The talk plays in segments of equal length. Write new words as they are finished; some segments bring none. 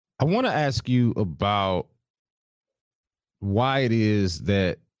I want to ask you about why it is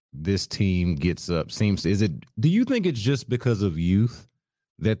that this team gets up. Do you think it's just because of youth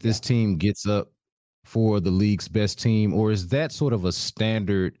that this Yeah. team gets up for the league's best team, or is that sort of a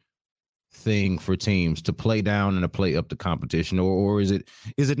standard thing for teams to play down and to play up the competition, or is it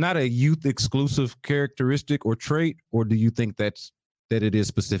not a youth exclusive characteristic or trait, or do you think that it is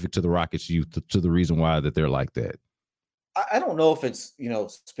specific to the Rockets youth to the reason why that they're like that? I don't know if it's,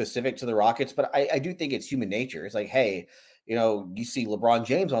 specific to the Rockets, but I do think it's human nature. It's like, hey, you see LeBron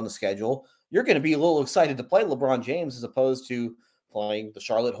James on the schedule, you're going to be a little excited to play LeBron James as opposed to playing the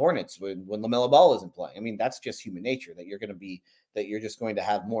Charlotte Hornets when LaMelo Ball isn't playing. I mean, that's just human nature that you're just going to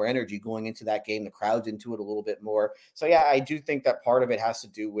have more energy going into that game. The crowd's into it a little bit more. So yeah, I do think that part of it has to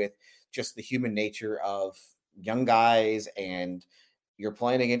do with just the human nature of young guys, and you're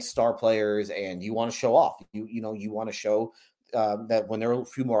playing against star players and you want to show off. You want to show that when there are a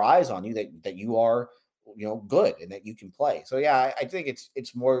few more eyes on you, that you are good and that you can play. So yeah, I think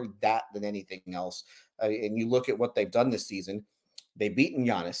it's more that than anything else. And you look at what they've done this season. They've beaten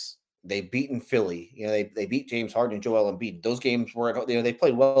Giannis. They've beaten Philly. They beat James Harden and Joel Embiid. Those games were they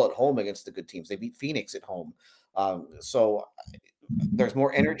played well at home against the good teams. They beat Phoenix at home. So there's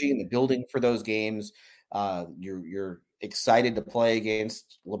more energy in the building for those games. You're excited to play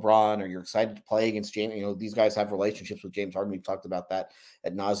against LeBron, or you're excited to play against James. These guys have relationships with James Harden. We've talked about that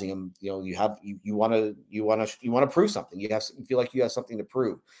at nauseum. You want to prove something. You feel like you have something to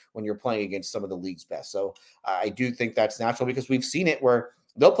prove when you're playing against some of the league's best. So I do think that's natural because we've seen it where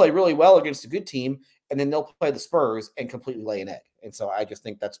they'll play really well against a good team, and then they'll play the Spurs and completely lay an egg. And so I just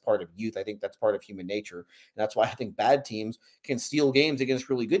think that's part of youth. I think that's part of human nature. And that's why I think bad teams can steal games against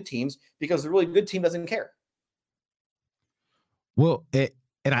really good teams, because the really good team doesn't care. Well,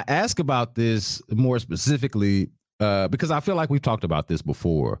 and I ask about this more specifically because I feel like we've talked about this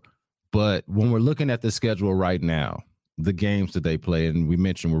before. But when we're looking at the schedule right now, the games that they play, and we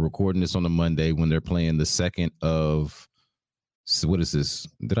mentioned we're recording this on a Monday when they're playing the second of, what is this?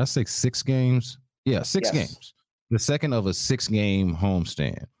 Did I say 6 games? Yeah, six Yes. games. The second of a 6-game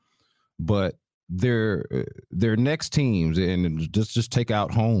homestand. But their next teams, and just take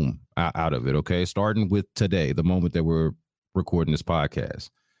out home out of it, okay? Starting with today, the moment that we're recording this podcast.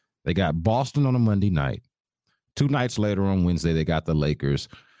 They got Boston on a Monday night. 2 nights later on Wednesday, they got the Lakers.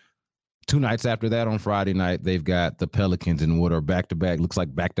 2 nights after that on Friday night, they've got the Pelicans in what are back-to-back, looks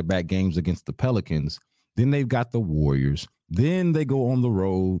like back-to-back games against the Pelicans. Then they've got the Warriors. Then they go on the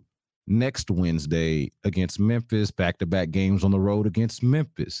road next Wednesday against Memphis, back-to-back games on the road against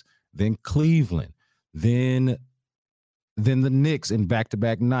Memphis. Then Cleveland. Then the Knicks in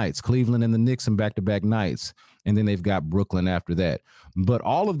back-to-back nights, Cleveland and the Knicks in back-to-back nights, and then they've got Brooklyn after that. But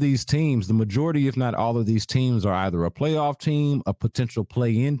all of these teams, the majority, if not all of these teams, are either a playoff team, a potential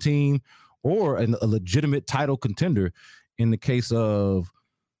play-in team, or a legitimate title contender. In the case of,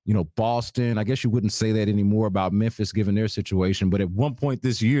 Boston, I guess you wouldn't say that anymore about Memphis given their situation, but at one point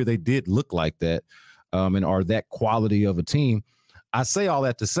this year, they did look like that and are that quality of a team. I say all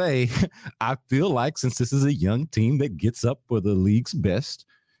that to say, I feel like since this is a young team that gets up for the league's best,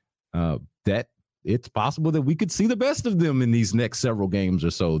 that it's possible that we could see the best of them in these next several games or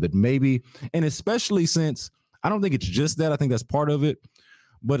so. That maybe, and especially since I don't think it's just that, I think that's part of it,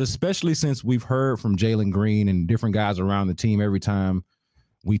 but especially since we've heard from Jalen Green and different guys around the team every time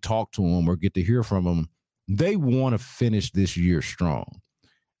we talk to them or get to hear from them, they want to finish this year strong.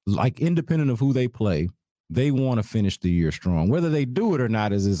 Like, independent of who they play, they want to finish the year strong. Whether they do it or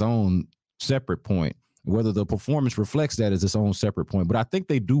not is its own separate point. Whether the performance reflects that is its own separate point. But I think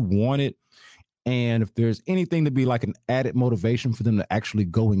they do want it. And if there's anything to be like an added motivation for them to actually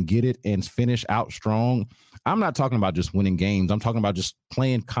go and get it and finish out strong, I'm not talking about just winning games. I'm talking about just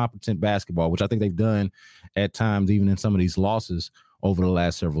playing competent basketball, which I think they've done at times, even in some of these losses over the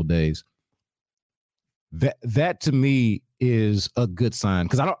last several days. That to me is a good sign,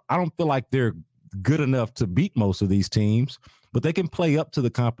 because I don't feel like they're good enough to beat most of these teams, but they can play up to the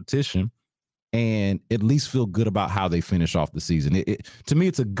competition and at least feel good about how they finish off the season. To me,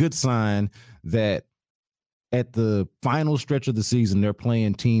 it's a good sign that at the final stretch of the season, they're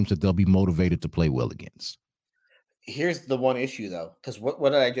playing teams that they'll be motivated to play well against. Here's the one issue though, because what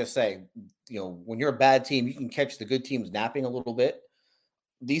did I just say? When you're a bad team, you can catch the good teams napping a little bit.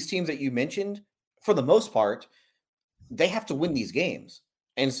 These teams that you mentioned, for the most part, they have to win these games.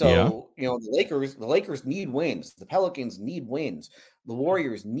 And Yeah. so, the Lakers need wins. The Pelicans need wins. The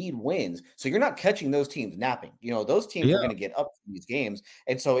Warriors need wins. So you're not catching those teams napping. Those teams Yeah. are going to get up for these games.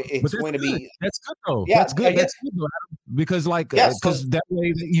 And so But it's that's going to good. be, That's good though. yeah, That's good. yeah, That's good though, Adam, because yeah. So because that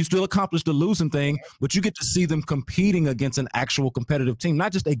way you still accomplish the losing thing, but you get to see them competing against an actual competitive team,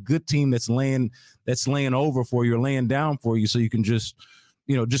 not just a good team that's laying over for you or laying down for you, so you can just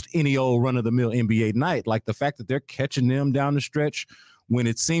any old run of the mill NBA night. Like the fact that they're catching them down the stretch when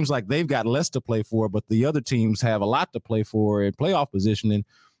it seems like they've got less to play for, but the other teams have a lot to play for in playoff positioning.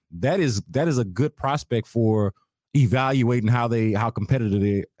 That is a good prospect for evaluating how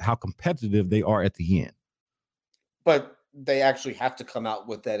competitive they are at the end. but they actually have to come out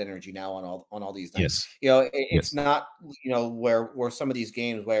with that energy now on all these nights. Yes. It's Yes. not where some of these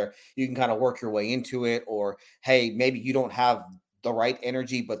games where you can kind of work your way into it, or hey, maybe you don't have the right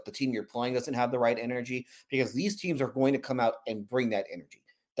energy, but the team you're playing doesn't have the right energy, because these teams are going to come out and bring that energy.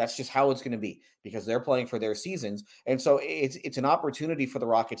 That's just how it's going to be, because they're playing for their seasons. And so it's an opportunity for the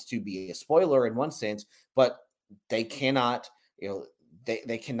Rockets to be a spoiler in one sense, but they cannot, you know,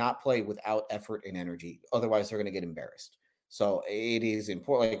 they cannot play without effort and energy. Otherwise, they're going to get embarrassed. So it is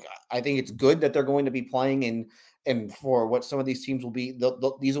important. Like, I think it's good that they're going to be playing in, and for what some of these teams will be,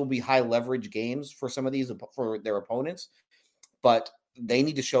 these will be high leverage games for some of these, for their opponents, but they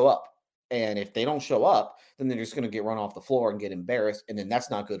need to show up. And if they don't show up, then they're just going to get run off the floor and get embarrassed, and then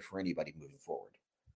that's not good for anybody moving forward.